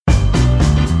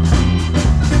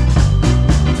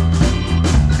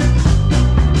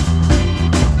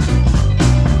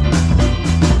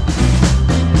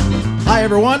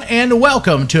everyone, and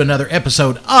welcome to another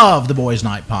episode of the Boys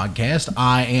Night Podcast.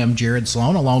 I am Jared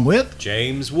Sloan, along with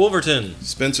James Wolverton,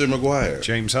 Spencer McGuire,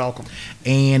 James Halcomb,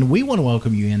 and we want to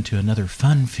welcome you into another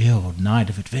fun-filled night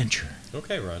of adventure.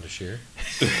 Okay, Rhonda Shear.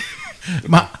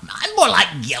 I'm more like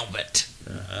Gilbert.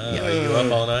 Are you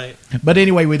up all night? But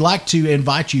anyway, we'd like to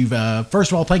invite you,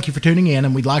 first of all, thank you for tuning in,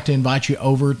 and we'd like to invite you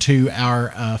over to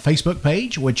our Facebook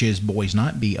page, which is Boys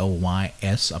Night,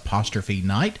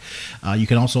 BOYS''Night. You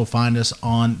can also find us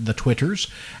on the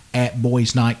Twitters at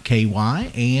Boys Night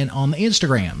KY and on the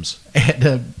Instagrams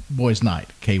at Boys Night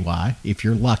KY, if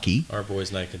you're lucky. Or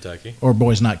Boys Night Kentucky. Or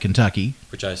Boys Night Kentucky.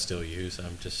 Which I still use.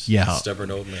 I'm just a stubborn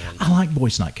old man. I like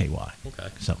Boys Night KY. Okay.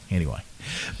 So, anyway.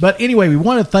 But anyway, we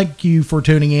want to thank you for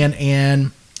tuning in,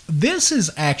 and this is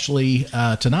actually,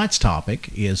 tonight's topic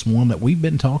is one that we've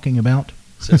been talking about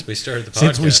since we started the podcast.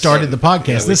 Since we started the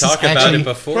podcast. Yeah, we talked about it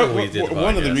before we did the podcast.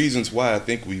 One of the reasons why I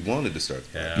think we wanted to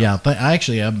start the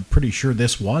podcast. I'm pretty sure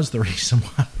this was the reason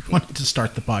why we wanted to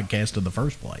start the podcast in the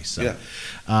first place. So,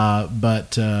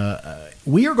 but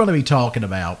we are going to be talking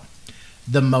about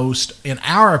the most, in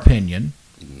our opinion,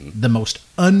 the most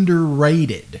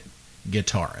underrated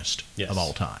guitarist of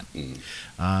all time.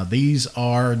 These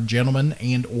are gentlemen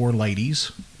and or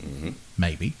ladies,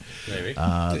 maybe.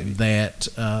 That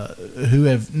who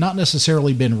have not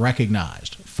necessarily been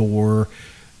recognized for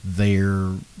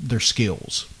their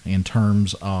skills in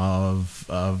terms of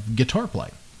guitar play.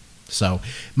 So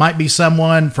it might be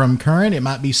someone from current, it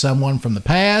might be someone from the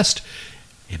past,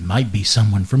 it might be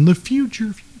someone from the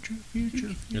future.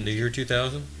 In the year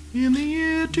 2000? In the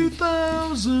year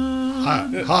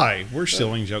 2000. Hi, we're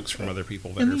stealing jokes from other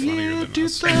people that are funnier than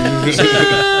us.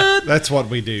 That's what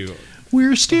we do.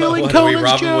 We're stealing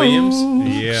Conan's jokes. Williams?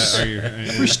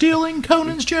 Yeah. We're stealing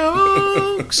Conan's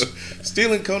jokes.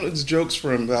 Stealing Conan's jokes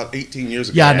from about 18 years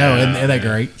ago. Yeah, I know. Isn't that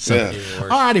great? So, all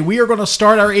righty, we are going to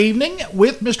start our evening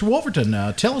with Mr. Wolverton.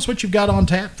 Tell us what you've got on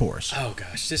tap for us. Oh,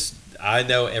 gosh. I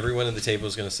know everyone at the table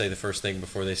is going to say the first thing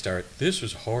before they start, this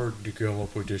was hard to come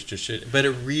up with this just shit. But it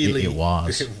really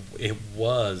was. It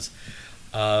was.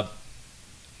 I'll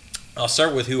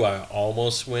start with who I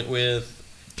almost went with.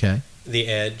 Okay. The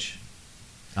Edge.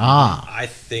 I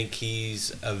think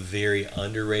he's a very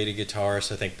underrated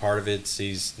guitarist. I think part of it's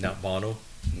he's not Bono.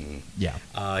 Yeah.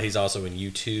 He's also in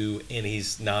U2, and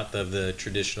he's not the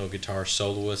traditional guitar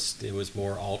soloist. It was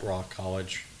more alt-rock,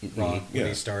 college rock when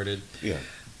he started. Yeah.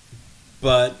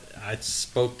 But I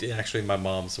spoke to, actually, my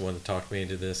mom's the one that talked me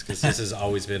into this, because this has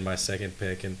always been my second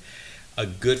pick. And a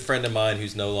good friend of mine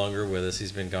who's no longer with us,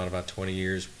 he's been gone about 20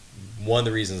 years. One of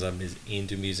the reasons I'm as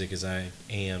into music as I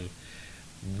am,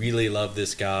 really love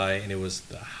this guy. And it was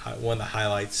one of the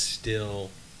highlights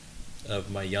still of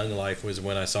my young life was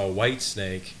when I saw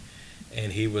Whitesnake,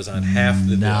 and he was on half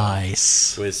the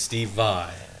bill with Steve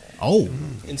Vai. Oh.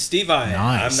 And Steve Vai,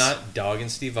 nice. I'm not dogging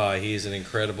Steve Vai. He is an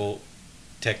incredible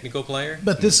technical player,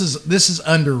 but this is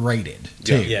underrated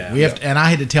too. Yeah. We have to, and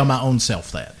I had to tell my own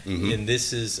self that. And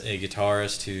this is a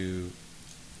guitarist who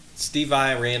Steve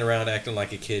Vai ran around acting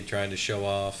like a kid trying to show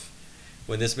off.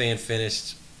 When this man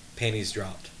finished, panties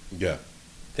dropped. Yeah,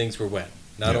 things were wet.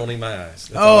 Not only my eyes.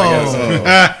 That's all I gotta say.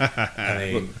 I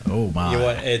mean, oh my! You know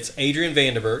what? It's Adrian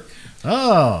Vandenberg.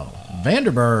 Oh,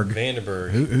 Vandenberg.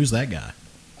 Who's that guy?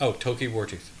 Oh, Toki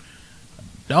Wartooth.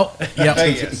 Oh, yeah.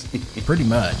 Yes. Pretty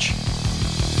much.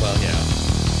 Well, yeah.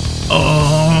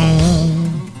 Oh.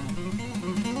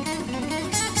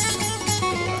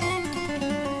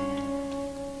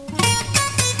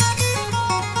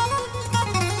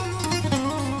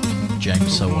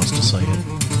 James so wants to say it.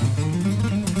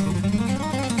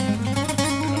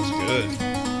 That's good.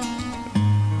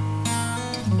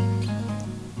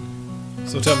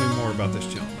 So tell me more about this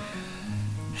gentleman.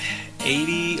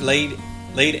 Late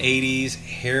 80s,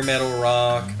 hair metal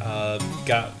rock,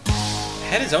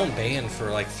 had his own band for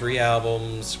like 3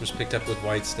 albums, was picked up with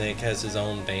Whitesnake, has his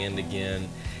own band again.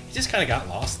 He just kind of got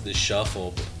lost in the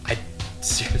shuffle, but I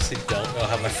seriously don't know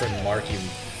how my friend Mark even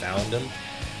found him.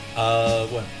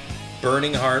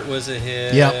 Burning Heart was a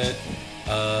hit. Yep.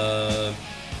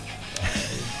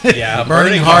 Yeah,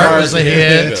 Burning Heart was a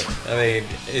hit. I mean,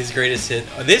 his greatest hit.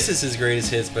 This is his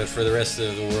greatest hits, but for the rest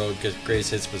of the world, because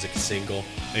greatest hits was a single.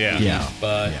 Yeah.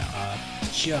 But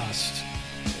just,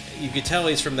 you could tell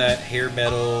he's from that hair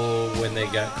metal when they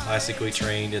got classically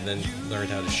trained and then learned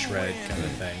how to shred kind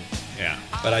of thing. Yeah.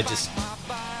 But I just,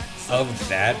 of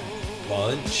that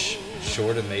bunch,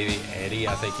 short of maybe Eddie,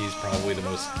 I think he's probably the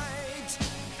most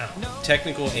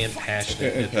technical and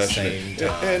passionate at the same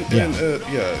time.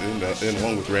 And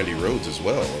along with Randy Rhoads as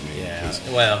well. I mean,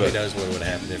 who knows what would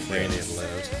happen if Randy had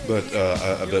lived. But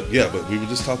we were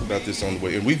just talking about this on the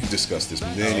way, and we've discussed this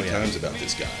many times about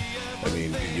this guy. I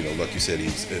mean, like you said,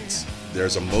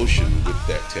 there's emotion with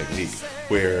that technique.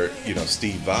 Where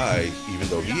Steve Vai, even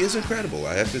though he is incredible,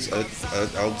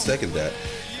 I'll second that.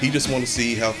 He just wants to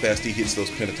see how fast he hits those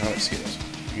pentatonic scales.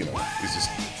 It's just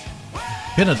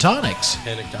Pentatonics.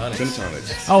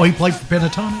 Pentatonics. Oh, he played for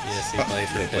Pentatonics? Yes, he played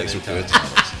for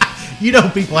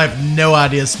Pentatonics. People have no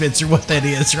idea, Spencer, what that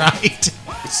is, right?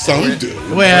 Some do.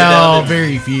 Well,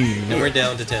 very few. And we're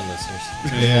down to 10 listeners.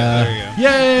 Yeah. There you go.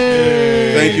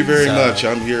 Yay! Thank you very much.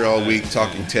 I'm here all week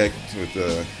talking tech with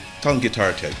talking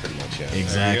guitar tech, pretty much. Yeah.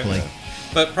 Exactly.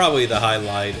 But probably the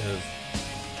highlight of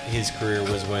his career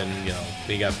was when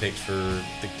he got picked for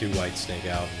the 2 Whitesnake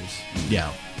albums.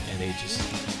 Yeah. And I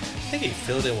think he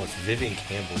filled in with Vivian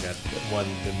Campbell. Got one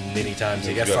the many times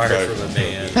he got fired from a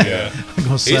band. Yeah.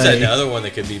 He's another one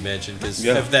that could be mentioned because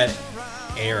of that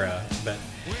era. But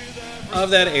of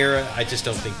that era, I just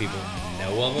don't think people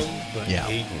know of him. But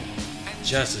he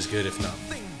just as good, if not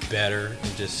better,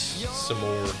 and just some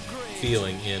more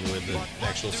feeling in with the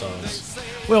actual songs.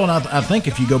 Well, and I think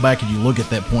if you go back and you look at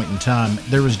that point in time,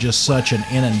 there was just such an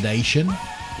inundation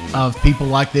of people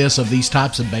like this, of these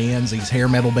types of bands, these hair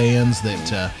metal bands,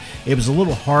 that it was a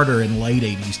little harder in the late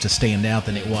 80s to stand out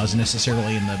than it was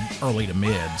necessarily in the early to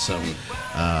mid. So,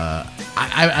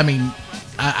 I mean,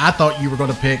 I thought you were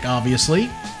going to pick, obviously,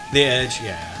 The Edge,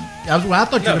 I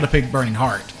thought you were going to pick Burning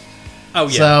Heart. Oh, yeah.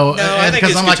 So, no, I think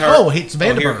because I'm guitar, like, it's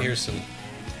Vandenberg. Here's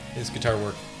his guitar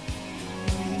work.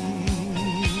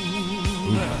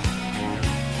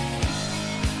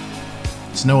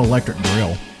 It's no electric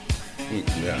grill.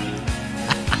 Yeah.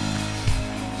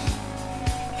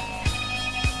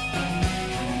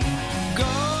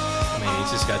 I mean,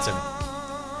 he's just got some.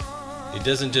 He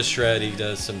doesn't just shred; he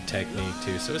does some technique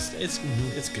too. So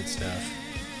it's good stuff.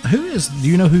 Do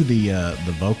you know who the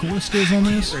vocalist is on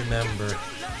this? I can't remember.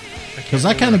 Because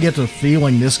I kind of get the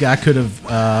feeling this guy could have.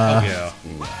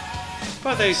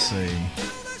 But let's see.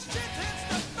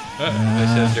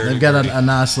 They've got a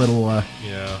nice little.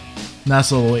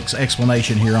 Nice little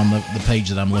explanation here on the page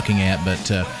that I'm looking at,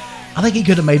 but I think he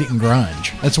could have made it in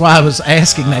grunge. That's why I was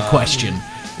asking that question.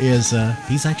 He's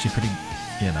actually pretty,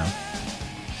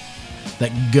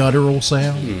 that guttural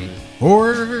sound.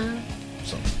 Or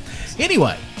so.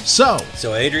 Anyway, so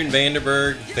Adrian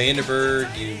Vandenberg,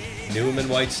 you knew him in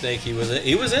Whitesnake. He was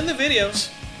in the videos.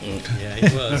 Yeah,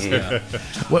 he was. Yeah.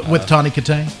 With Tawny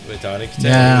Katane? With Tawny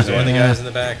Katane. He was one of the guys in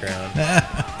the background.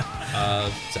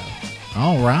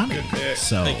 All righty.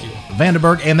 So, Thank you.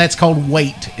 Vandenberg, and that's called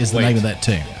Wait is the name of that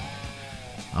tune. Yeah.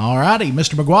 All righty,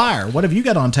 Mr. McGuire, what have you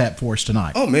got on tap for us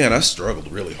tonight? Oh, man, I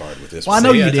struggled really hard with this. Well, I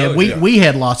know you did. We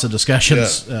had lots of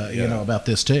discussions, about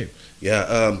this, too.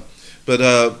 Yeah, but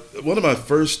one of my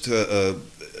first, I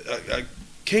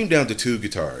came down to 2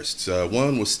 guitarists.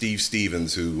 One was Steve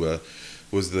Stevens, who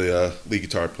was the lead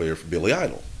guitar player for Billy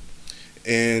Idol.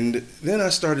 And then I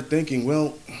started thinking,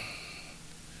 well,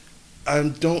 I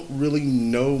don't really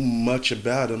know much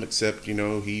about him except,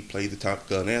 he played the Top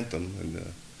Gun anthem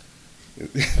and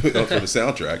for the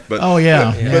soundtrack. But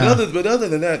but other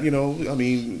than that, I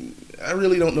mean, I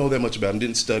really don't know that much about him.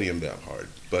 Didn't study him that hard.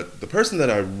 But the person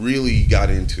that I really got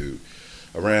into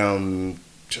around,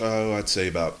 I'd say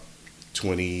about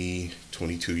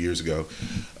 22 years ago,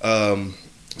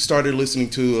 started listening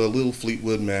to a little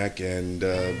Fleetwood Mac and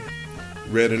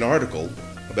read an article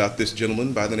about this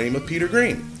gentleman by the name of Peter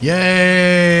Green.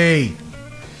 Yay!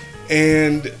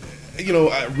 And,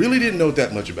 I really didn't know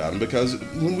that much about him because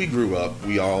when we grew up,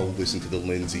 we all listened to the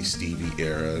Lindsey Stevie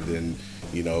era. Then,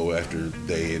 after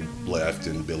they had left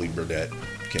and Billy Burdett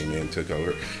came in and took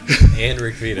over. And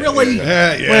Rick Vito. Really?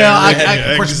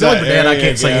 Well, of course, Billy Burdett I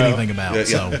can't say anything about.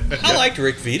 I liked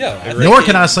Rick Vito. Nor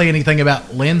can I say anything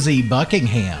about Lindsey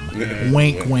Buckingham.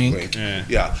 Wink, wink.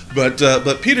 Yeah,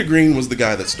 but Peter Green was the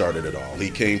guy that started it all. He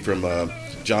came from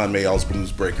John Mayall's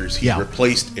Blues Breakers. He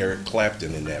replaced Eric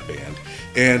Clapton in that band.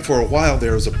 And for a while,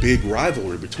 there was a big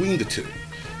rivalry between the two.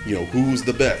 Who's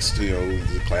the best?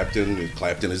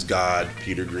 Clapton is God.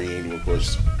 Peter Green, of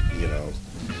course,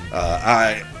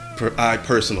 I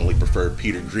personally prefer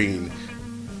Peter Green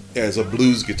as a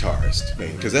blues guitarist,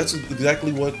 because that's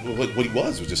exactly what he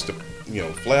was just a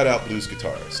flat out blues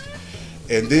guitarist.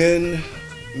 And then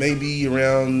maybe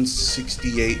around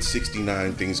 68,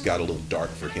 69, things got a little dark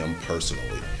for him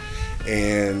personally,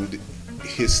 and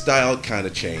his style kind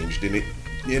of changed,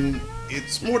 and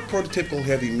it's more prototypical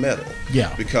heavy metal.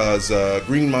 Yeah. Because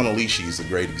Green Monolishi is a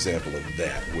great example of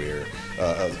that, where,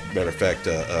 matter of fact,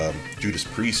 Judas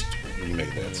Priest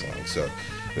remade that song. So,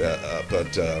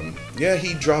 yeah,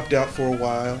 he dropped out for a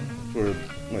while, for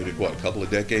maybe, a couple of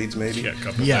decades, maybe? Yeah, a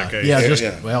couple of Yeah, decades.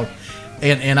 yeah, well,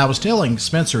 and I was telling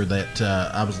Spencer that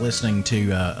I was listening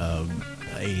to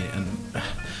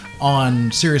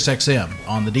on Sirius XM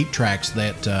on the Deep Tracks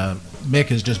that Mick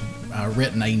has just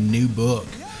written a new book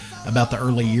about the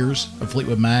early years of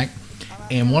Fleetwood Mac,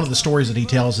 and one of the stories that he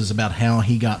tells is about how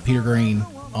he got Peter Green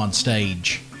on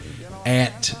stage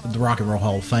at the Rock and Roll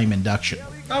Hall of Fame induction.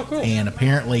 Oh, cool. And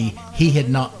apparently he had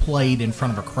not played in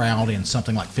front of a crowd in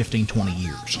something like 15, 20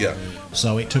 years. Yeah.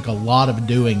 So it took a lot of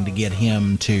doing to get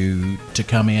him to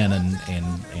come in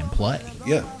and play.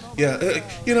 Yeah. Yeah,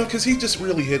 because he just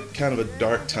really hit kind of a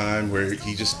dark time where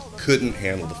he just couldn't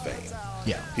handle the fame.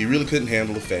 Yeah. He really couldn't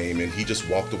handle the fame, and he just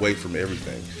walked away from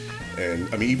everything.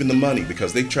 And, I mean, even the money,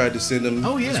 because they tried to send him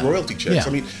his royalty checks. Yeah. I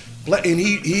mean, and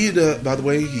he by the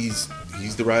way, he's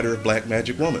the writer of Black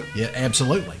Magic Woman. Yeah,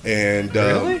 absolutely. And,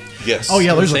 Really? yes. Oh,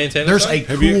 yeah, there's Santana a song?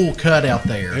 cool cut out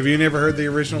there. Have you never heard the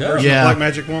original No. version Yeah. of Black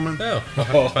Magic Woman? No.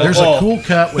 There's a cool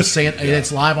cut with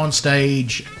it's live on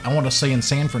stage, I want to say in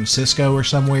San Francisco or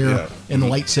somewhere in the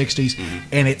late 60s,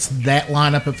 and it's that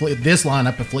lineup of this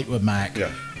lineup of Fleetwood Mac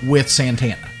with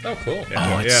Santana. Oh, cool.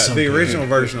 Oh, it's so the good. original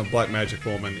version of Black Magic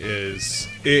Woman is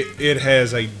it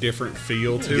has a different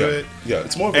feel to it. Yeah,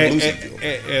 it's more of a bluesy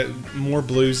feel. More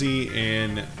bluesy,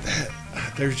 and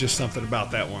there's just something about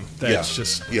that one that's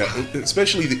just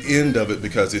especially the end of it,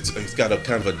 because it's got a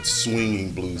kind of a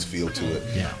swinging blues feel to it.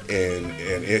 Yeah. And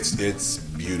it's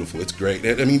beautiful. It's great.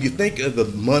 And, I mean, you think of the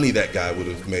money that guy would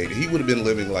have made. He would have been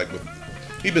living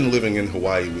he'd been living in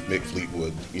Hawaii with Mick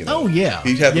Fleetwood. Oh, yeah.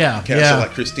 He'd have a castle yeah.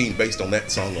 like Christine based on that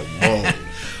song alone.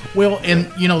 Well,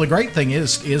 and the great thing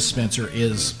is Spencer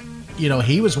is,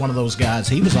 he was one of those guys.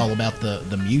 He was all about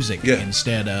the music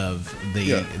instead of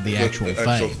the actual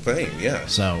fame. Yeah.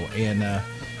 So, and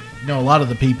a lot of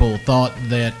the people thought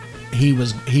that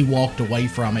he walked away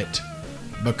from it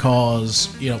because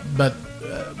but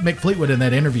Mick Fleetwood in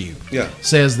that interview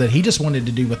says that he just wanted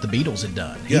to do what the Beatles had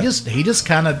done. He just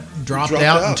kind of dropped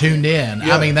out and tuned in.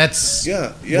 Yeah. I mean, that's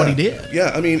what he did.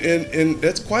 Yeah, I mean, and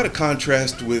that's quite a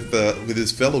contrast with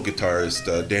his fellow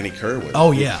guitarist Danny Kerwin.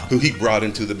 Oh yeah, who he brought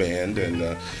into the band,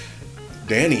 and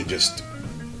Danny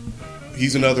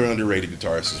he's another underrated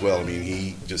guitarist as well. I mean,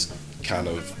 he just kind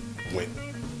of went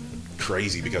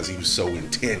crazy because he was so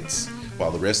intense,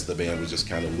 while the rest of the band was just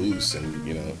kind of loose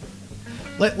and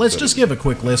Let's just give a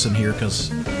quick listen here,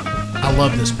 because I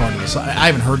love this part of this. I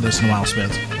haven't heard this in a while,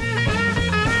 Spence.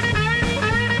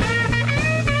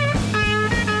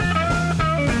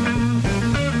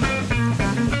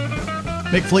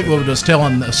 Mick Fleetwood was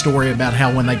telling a story about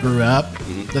how when they grew up,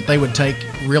 that they would take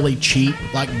really cheap,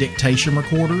 like dictation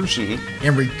recorders,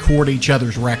 and record each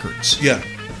other's records. Yeah.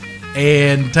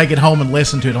 And take it home and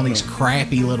listen to it on these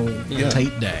crappy little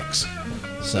tape decks.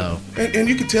 So and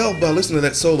you can tell by listening to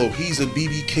that solo, he's a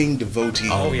B.B. King devotee.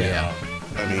 Oh yeah.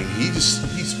 I mean,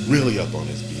 he's really up on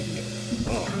his B.B.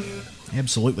 Oh.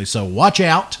 Absolutely. So watch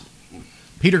out,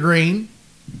 Peter Green.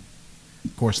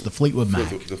 Of course, the Fleetwood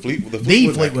Mac. The Fleetwood Mac.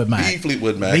 The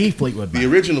Fleetwood Mac. The Fleetwood Mac.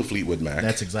 The original Fleetwood Mac.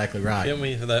 That's exactly right. Get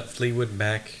me that Fleetwood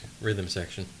Mac rhythm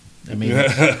section. I mean,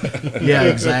 yeah,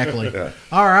 exactly. Yeah.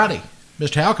 All righty.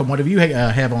 Mr. Halcomb, what have you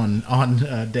have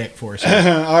on deck for us?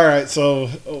 All right, so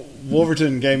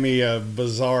Wolverton gave me a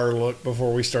bizarre look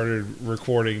before we started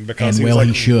recording, because and he was well, like,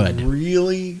 he should.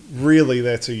 Really, really,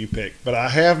 that's who you picked. But I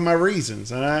have my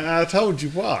reasons, and I told you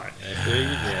why.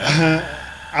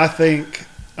 I think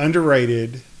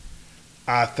underrated.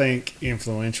 I think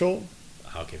influential.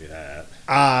 I'll give you that.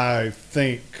 I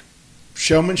think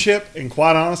showmanship, and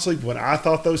quite honestly, when I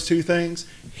thought those two things,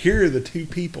 here are the two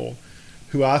people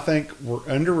who I think were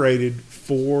underrated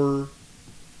for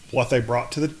what they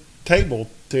brought to the table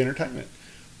to entertainment.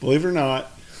 Believe it or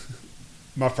not,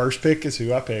 my first pick is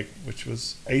who I picked, which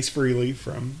was Ace Frehley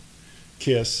from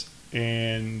Kiss,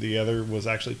 and the other was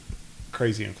actually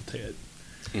Crazy Uncle Ted.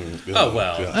 Oh,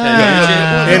 well.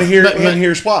 And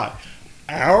here's why.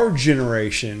 Our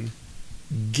generation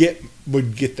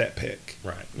would get that pick.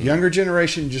 Right. Younger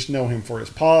generation just know him for his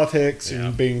politics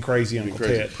and being crazy Uncle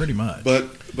Ted. Pretty much.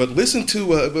 But listen to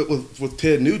with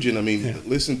Ted Nugent. I mean,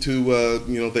 listen to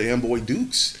the Amboy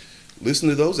Dukes. Listen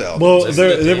to those albums. Well,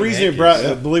 the reason it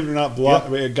brought, believe it or not,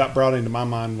 it got brought into my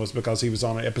mind was because he was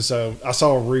on an episode. I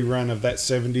saw a rerun of that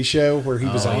 '70s show where he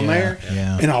was on there,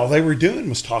 and all they were doing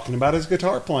was talking about his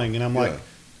guitar playing, and I'm like,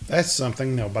 that's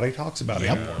something nobody talks about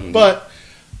anymore. But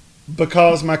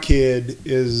Because my kid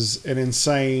is an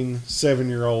insane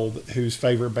 7-year-old whose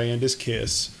favorite band is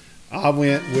Kiss, I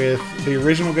went with the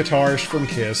original guitarist from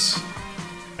Kiss,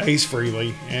 Ace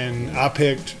Frehley, and I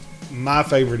picked my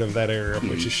favorite of that era,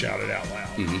 which is Shout It Out Loud.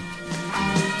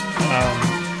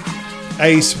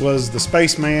 Ace was the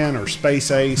spaceman or space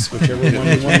ace, whichever one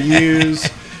you want to use.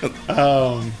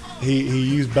 He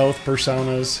used both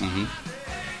personas.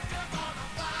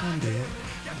 I'm dead.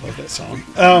 I love that song.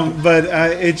 But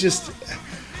it just,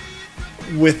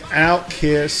 without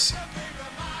Kiss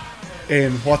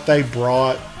and what they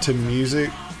brought to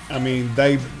music, I mean,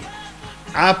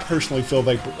 I personally feel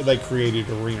they created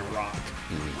arena rock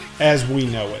as we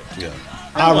know it. Yeah.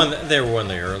 They were one of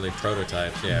the early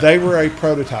prototypes. Yeah, They were a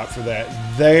prototype for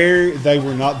that. They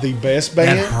were not the best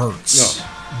band. That hurts. No.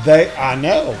 I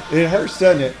know it hurts,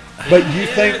 doesn't it? But you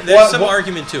think there's some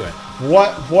argument to it.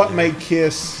 What made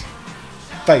Kiss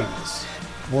famous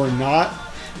were not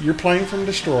You're Playing from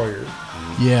Destroyer.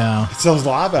 Yeah. It's those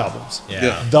live albums.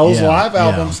 Yeah. Those Yeah, live yeah.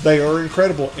 albums, they are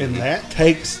incredible, and that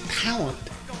takes talent.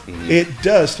 It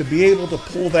does to be able to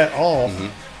pull that off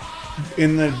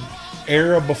in the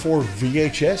era before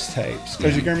VHS tapes,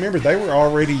 because you can remember they were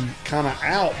already kind of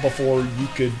out before you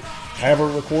could have a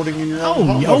recording in your own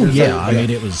home. Oh yeah. I mean,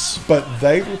 it was. But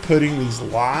they were putting these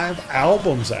live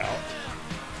albums out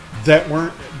that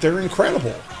they're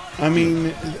incredible. I mean,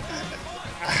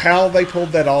 how they pulled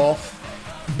that off,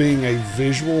 being a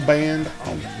visual band,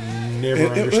 I'll never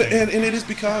understand. And it is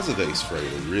because of Ace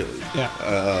Frehley, really.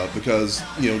 Yeah. Because,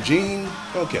 Gene,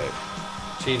 okay.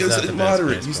 Gene's It's not the best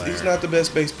moderate. bass He's player. not the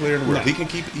best bass player in the world. No.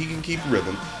 He can keep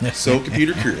rhythm. So can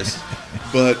Peter Criss.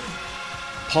 But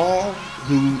Paul,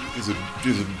 who is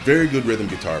a very good rhythm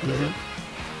guitar player,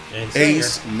 And singer.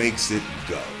 Ace makes it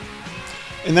go.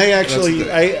 And they actually,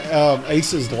 That's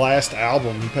Ace's last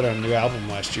album, he put out a new album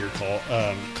last year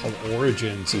called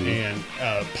Origins, and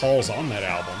Paul's on that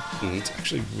album. It's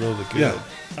actually really good.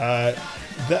 Yeah.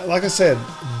 Like I said,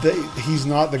 he's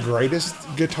not the greatest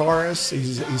guitarist.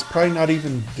 He's probably not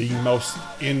even the most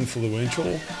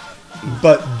influential,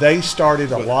 but they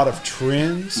started a lot of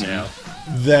trends Yeah.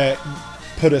 that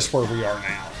put us where we are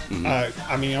now.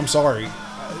 I mean, I'm sorry,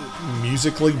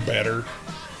 musically better,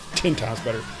 10 times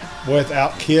better.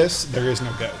 Without Kiss, there is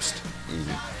no Ghost.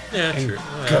 Yeah, And true.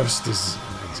 Well, Ghost is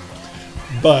amazing.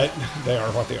 But they are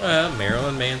what they are.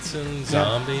 Marilyn Manson,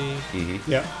 Zombie.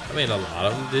 Yeah. I mean, a lot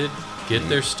of them did get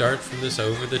their start from this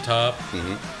over the top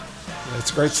It's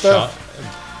great shot.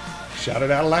 stuff. Shout it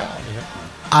out loud.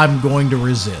 I'm going to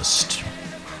resist.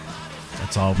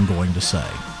 That's all I'm going to say.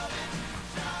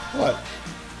 What?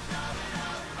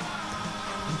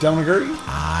 Don't agree?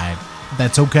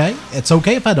 That's okay. It's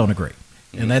okay if I don't agree,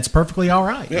 and that's perfectly all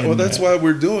right. Yeah, And well, that's why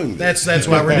we're doing this. that's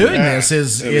why we're doing this.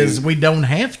 Is we don't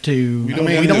have to. We don't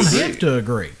we have don't to have to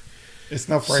agree. It's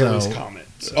no Fraley's So- comment.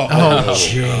 So. Oh,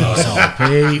 jeez,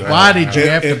 Pete. Why did you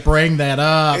have to bring that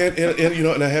up? And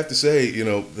and I have to say,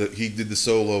 that he did the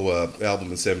solo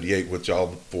album in '78, which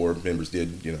all 4 members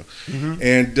did,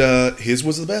 and his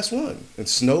was the best one. And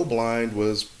Snowblind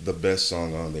was the best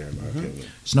song on there, in my opinion.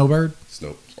 Snowbird?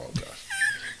 Oh gosh,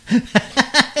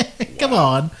 Come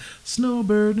on.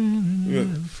 Snowbird,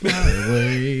 fly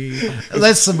away.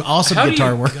 That's some awesome How do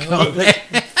guitar you work go? on that.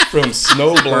 from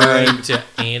Snowblind. Blind to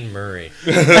Anne Murray.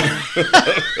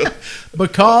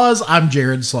 Because I'm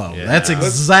Jared Sloan. Yeah. That's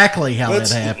exactly how that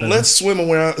happened. Let's swim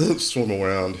around. Swim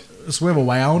around. Swivel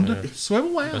wound.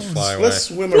 Swivel wound. Let's fly away. Let's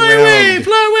swim Fly away, around.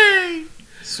 fly away.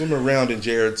 Swim around in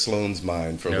Jared Sloan's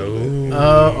mind for a little bit.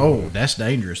 No. Oh, that's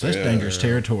dangerous. That's Yeah. dangerous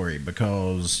territory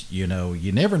because you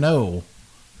never know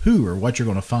who or what you're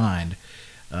going to find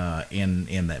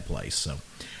in that place. So,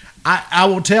 I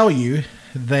will tell you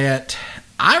that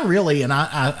I really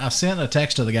I sent a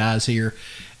text to the guys here,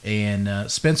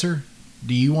 and Spencer,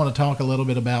 do you want to talk a little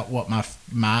bit about what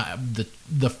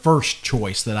the first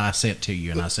choice that I sent to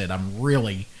you? And I said I'm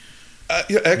really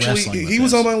Yeah, actually, wrestling with he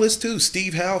was this. on my list too.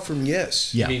 Steve Howe from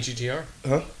Yes. yeah. You mean GTR?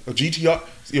 Huh? A GTR.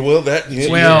 Yeah, well, that. Yeah,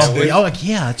 Well, yeah,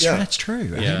 yeah, Yeah. that's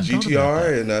true. I Yeah. hadn't thought about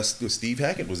that. GTR and Steve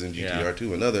Hackett was in GTR Yeah.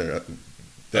 too. Another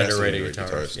Underrated guitarist.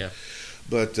 guitarist. Yeah.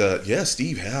 But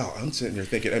Steve Howe. I'm sitting there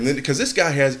thinking, because this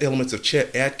guy has elements of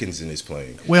Chet Atkins in his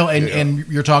playing. Well, and, Yeah. and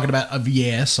you're talking about of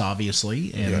Yes,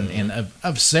 obviously, and, Yeah. and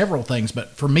of several things,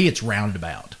 but for me, it's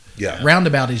Roundabout. Yeah.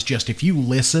 Roundabout is just, if you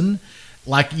listen,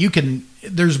 like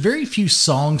there's very few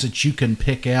songs that you can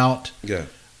pick out Yeah.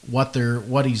 what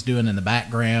he's doing in the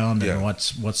background and Yeah.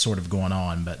 what's sort of going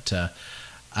on. But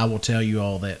I will tell you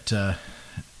all that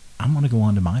I'm going to go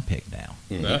on to my pick now.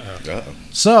 Uh-oh.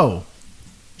 So,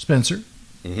 Spencer,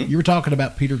 Mhm. you were talking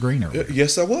about Peter Green earlier.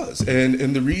 Yes, I was,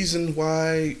 and the reason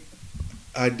why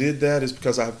I did that is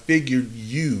because I figured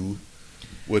you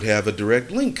would have a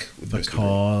direct link with Mr. Green.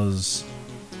 Because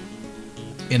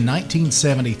in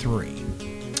 1973,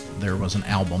 there was an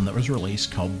album that was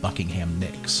released called Buckingham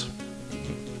Nicks.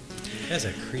 That's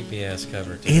a creepy ass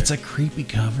cover. Too. It's a creepy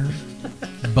cover,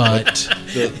 but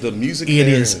The music it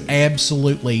there is and-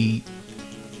 absolutely.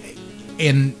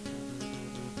 And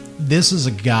this is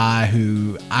a guy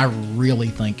who I really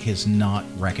think is not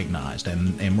recognized.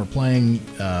 And we're playing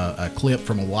a clip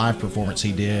from a live performance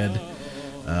he did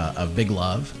of Big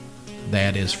Love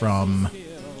that is from,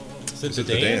 Is it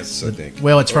the dance, I think.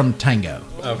 well, it's from Tango.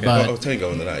 Okay. But,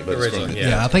 Tango in the Night. But it's from, Originally,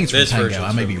 yeah, I think it's from This Tango. version's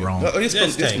I may from- be wrong. No, it's Yeah, from,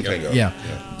 it's it's from Tango. Tango.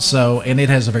 Yeah. So, and it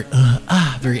has a very,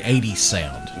 very 80s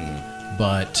sound.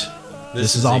 But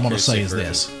this is all I'm going to say is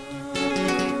this.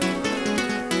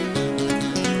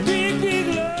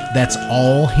 That's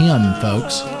all him,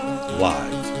 folks. Live.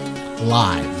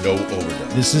 No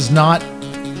overdub. This is not,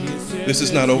 This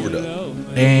is not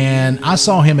overdub. and I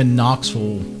saw him in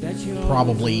Knoxville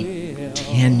probably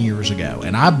 10 years ago.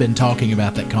 And I've been talking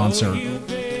about that concert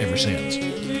ever since.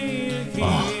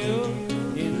 Oh.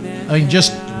 I mean,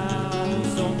 just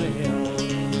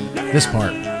this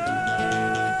part.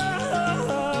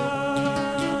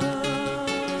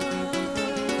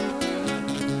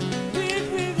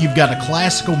 You've got a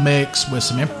classical mix with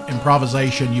some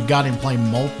improvisation. You've got him playing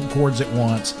multiple chords at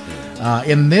once.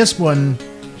 In this one,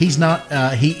 he's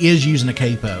not. He is using a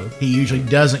capo. He usually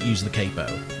doesn't use the capo.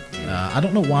 I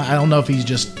don't know why. I don't know if he's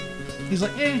just. He's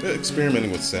like,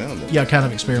 Experimenting with sound. yeah, kind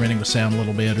of experimenting with sound a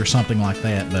little bit or something like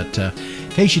that. But in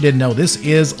case you didn't know, this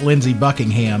is Lindsey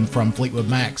Buckingham from Fleetwood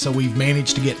Mac. So we've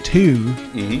managed to get two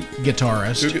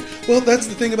guitarists. Well, that's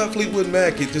the thing about Fleetwood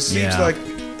Mac. It just seems Yeah. like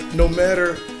no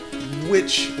matter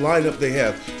which lineup they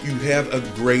have, you have a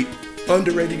great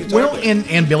underrated guitar Well, player.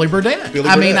 and Billy Burdett. Billy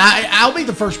I mean, Burdett. I'll be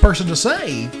the first person to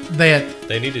say that.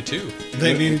 They needed two.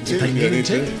 They needed to. They needed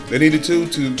two. They needed two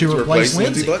to replace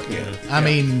Lindsey Lindsey. Buckingham. I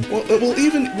mean, Well,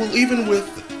 even with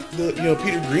the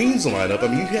Peter Green's lineup, I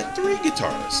mean, you had three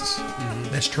guitarists.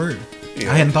 that's true.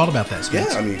 Yeah. I hadn't thought about that. Yeah,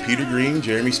 Spence. I mean, Peter Green,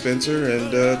 Jeremy Spencer,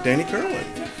 and Danny Kerwin.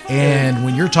 And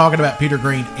when you're talking about Peter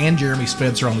Green and Jeremy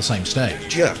Spencer on the same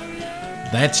stage, Yeah,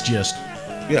 that's just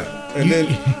yeah, and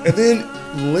You- then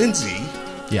Lindsey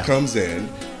Yeah. comes in.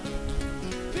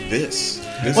 This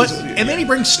But- and then he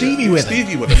brings Stevie with him.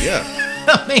 Stevie with him, yeah.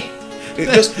 I mean,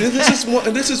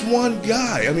 This is one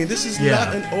guy. I mean, this is Yeah.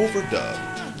 not an overdub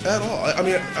at all. I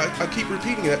mean, I keep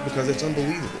repeating that because it's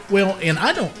unbelievable. well, and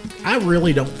I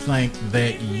really don't think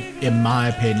that, in my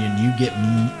opinion,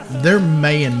 there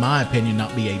may, in my opinion,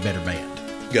 not be a better band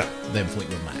Yeah, than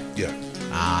Fleetwood Mac. yeah.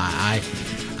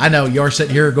 I know you're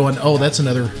sitting here going, "Oh, that's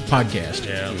another podcast,"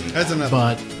 Yeah. That's enough.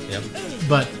 Yep.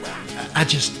 but I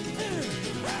just,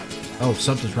 oh,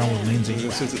 something's wrong with Lindsay.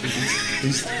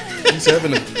 He's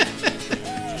having a.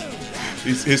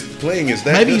 His playing is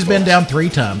that. Maybe good, he's been folks. down 3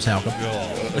 times, Halcom.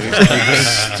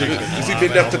 He's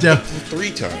been down Yeah.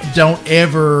 3 times. Don't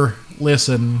ever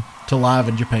listen to Live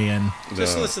in Japan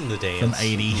Just No. listen to the dance. from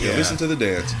 '80. Yeah, listen to the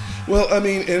dance. Well, I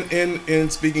mean,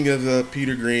 and speaking of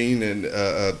Peter Green, and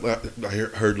I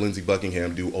heard Lindsey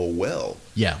Buckingham do "Oh Well,"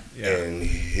 Yeah. and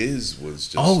his was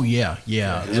just Oh yeah,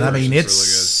 yeah. his And I mean,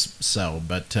 version's it's so.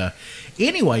 But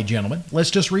anyway, gentlemen, let's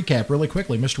just recap really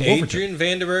quickly, Mr. Wolverton. Adrian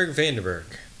Vandenberg.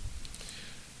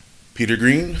 Peter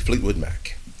Green, Fleetwood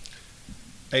Mac.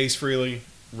 Ace Frehley,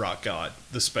 Rock God,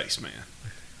 the Spaceman.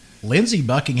 Lindsey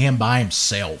Buckingham by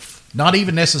himself, not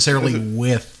even necessarily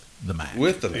with the Mac.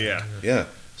 With them, yeah.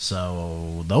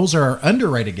 So those are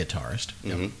underrated guitarists.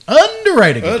 Mhm.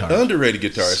 Underrated guitarists. Underrated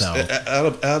guitarist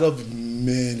So- out of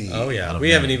many. Oh yeah, Out of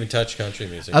we haven't many. even touched country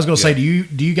music. I was going to say, Yeah.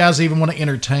 do you guys even want to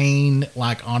entertain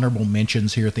like honorable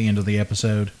mentions here at the end of the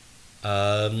episode?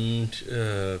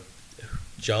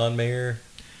 John Mayer,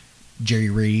 Jerry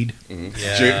Reed, Mhm.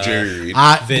 Yeah. Jerry Reed,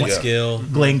 Vince Yeah. Gill.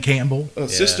 Glenn Campbell.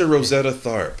 Sister Rosetta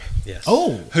Tharpe. Yes.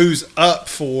 Oh, Who's up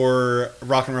for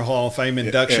Rock and Roll Hall of Fame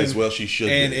induction? As well, she should.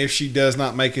 And be. if she does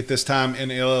not make it this time,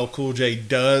 and LL Cool J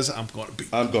does, I'm going to be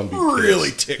I'm going to be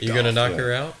really pissed. ticked You gonna off. knock yeah.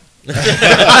 her out?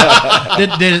 did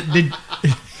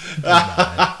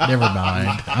never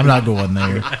mind. I'm not going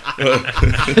there.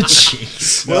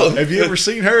 Jeez. Well, have you ever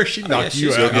seen her? She knocked yeah,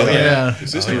 you she's out. good. Yeah.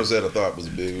 Sister Rosetta Tharpe was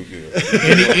big.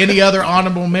 Any other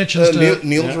honorable mentions to?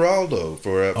 Neil Giraldo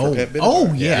for Cat Bitter.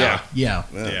 Oh yeah, yeah.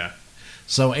 Yeah.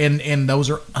 So and those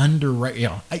are underrated.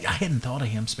 Yeah, I hadn't thought of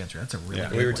him, Spencer. That's a really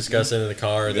good We were one. discussing in the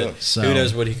car that Yeah. So- who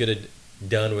knows what he could have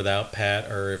done without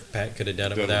Pat, or if Pat could have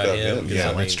done it without him. 'cause,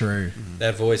 Yeah, I that's mean, true.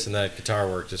 That voice and that guitar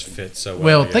work just fits so well.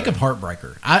 Well, together. think of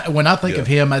Heartbreaker. When I think Yeah. of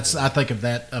him, I think of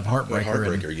that of Heartbreaker.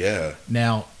 Heartbreaker, yeah.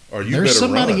 Now Or You there's Better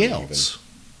somebody Run, else.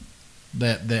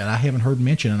 that I haven't heard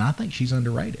mentioned, and I think she's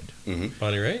underrated.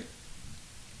 Bonnie Raitt.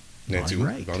 Nancy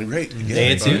Bonnie Raitt. Bonnie Raitt. Yeah,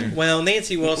 Nancy. Bonnie. Well,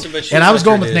 Nancy Wilson, but she's And I was like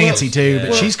going with Nancy too, Yeah.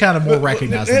 but she's kind of more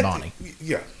recognized than Bonnie.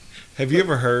 Yeah. Have you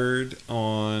ever heard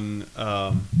on,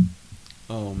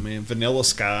 Vanilla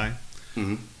Sky?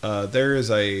 Mm-hmm. There is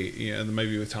the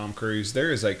movie with Tom Cruise.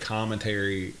 There is a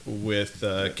commentary with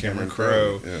Cameron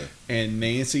Crowe, and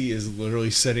Nancy is literally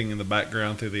sitting in the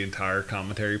background through the entire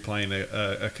commentary playing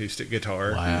a acoustic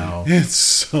guitar. Wow. It's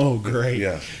so great.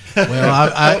 Yeah.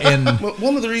 Well,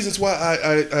 One of the reasons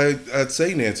why I'd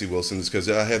say Nancy Wilson is because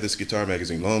I had this guitar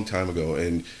magazine a long time ago,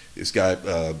 and this guy,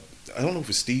 I don't know if it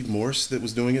was Steve Morse that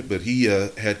was doing it, but he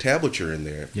had tablature in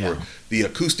there for the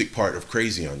acoustic part of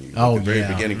Crazy on You. oh the very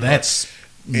yeah, beginning part. that's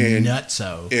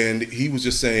nutso. And he was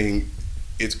just saying,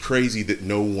 it's crazy that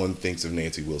no one thinks of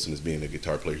Nancy Wilson as being a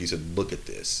guitar player. He said, look at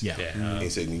this. Yeah. And he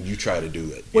said, you try to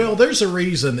do it. Well, there's a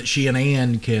reason that she and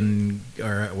Ann could,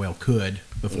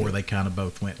 before they kind of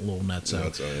both went a little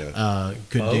nutso.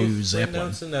 Could do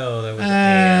Zeppelin. No, that was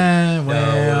Ann. No,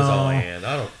 it was all well, Ann.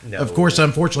 I don't know. Of course,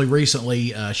 unfortunately,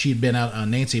 recently she had been out.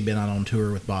 Nancy had been out on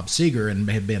tour with Bob Seger and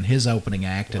had been his opening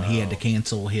act, and he had to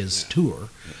cancel his tour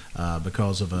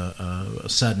because of a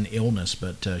sudden illness.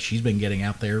 But she's been getting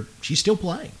out there. She's still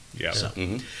playing. Yeah. So.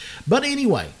 But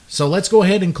anyway, so let's go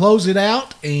ahead and close it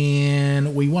out,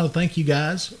 and we want to thank you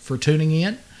guys for tuning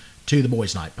in to the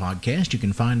Boys Night podcast. You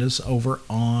can find us over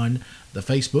on the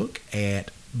Facebook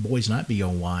at Boys Night,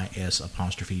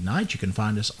 BOYS''Night. You can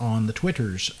find us on the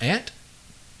Twitters at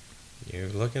You're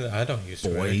looking at, I don't use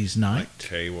Twitter. Boys Night.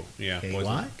 KY.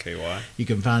 KY. You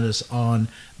can find us on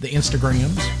the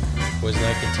Instagrams. Boys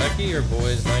Night Kentucky or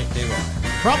Boys Night KY?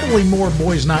 Probably more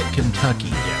Boys Night Kentucky.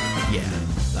 Yeah.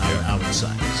 I would say.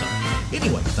 So,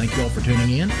 anyway, thank you all for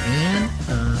tuning in. And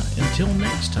until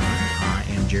next time, I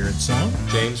am Jared Song.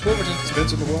 James Wolverton.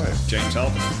 Spencer McGuire. James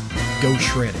Halpin. Go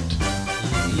shred it.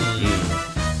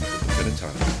 Been a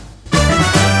time.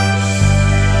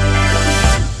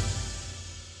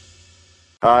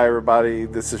 Hi everybody,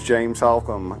 this is James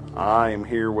Halcomb. I am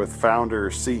here with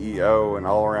founder, CEO, and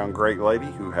all-around great lady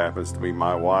who happens to be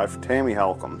my wife, Tammy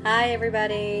Halcomb. Hi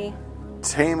everybody.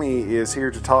 Tammy is here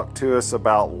to talk to us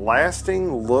about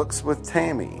Lasting Looks with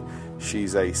Tammy.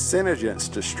 She's a Synergence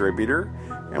distributor,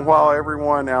 and while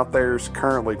everyone out there is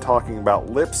currently talking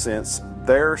about lip sense,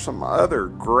 there are some other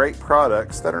great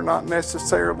products that are not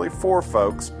necessarily for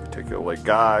folks, particularly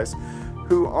guys,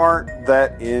 who aren't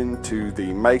that into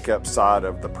the makeup side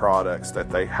of the products that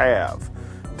they have.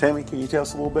 Tammy, can you tell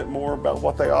us a little bit more about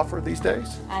what they offer these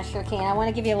days? I sure can. I want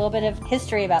to give you a little bit of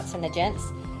history about Synergence.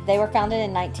 They were founded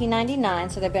in 1999,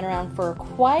 so they've been around for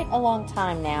quite a long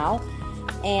time now.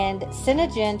 And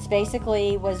Synergence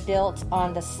basically was built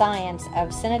on the science of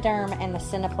Synoderm and the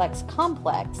Cineplex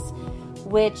complex,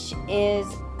 which is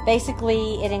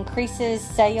basically, it increases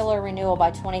cellular renewal by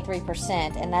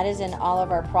 23%, and that is in all of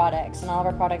our products. And all of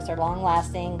our products are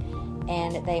long-lasting,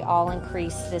 and they all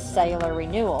increase this cellular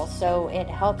renewal. So it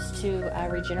helps to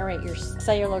regenerate your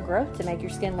cellular growth to make your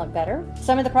skin look better.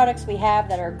 Some of the products we have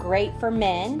that are great for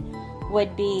men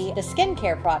would be the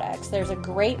skincare products. There's a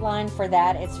great line for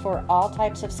that. It's for all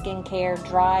types of skincare,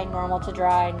 dry, normal to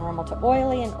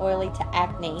oily, and oily to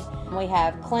acne. We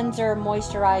have cleanser,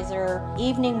 moisturizer,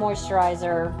 evening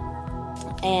moisturizer,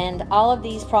 and all of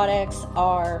these products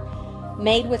are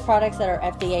made with products that are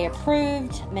FDA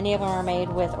approved. Many of them are made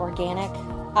with organic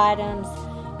items,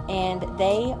 and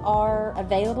they are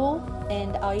available,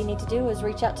 and all you need to do is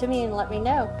reach out to me and let me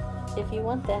know if you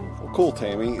want them. Well, cool,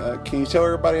 Tammy. Can you tell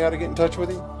everybody how to get in touch with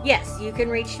you? Yes, you can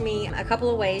reach me a couple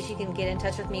of ways. You can get in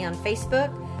touch with me on Facebook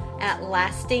at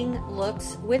Lasting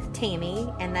Looks with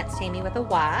Tammy, and that's Tammy with a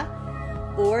Y.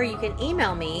 Or you can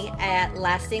email me at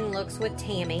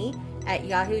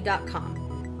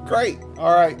lastinglookswithtammy@yahoo.com. Great.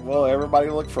 All right. Well, everybody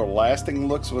look for Lasting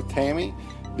Looks with Tammy,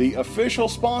 the official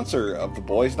sponsor of the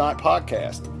Boys Night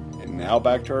podcast. And now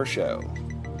back to our show.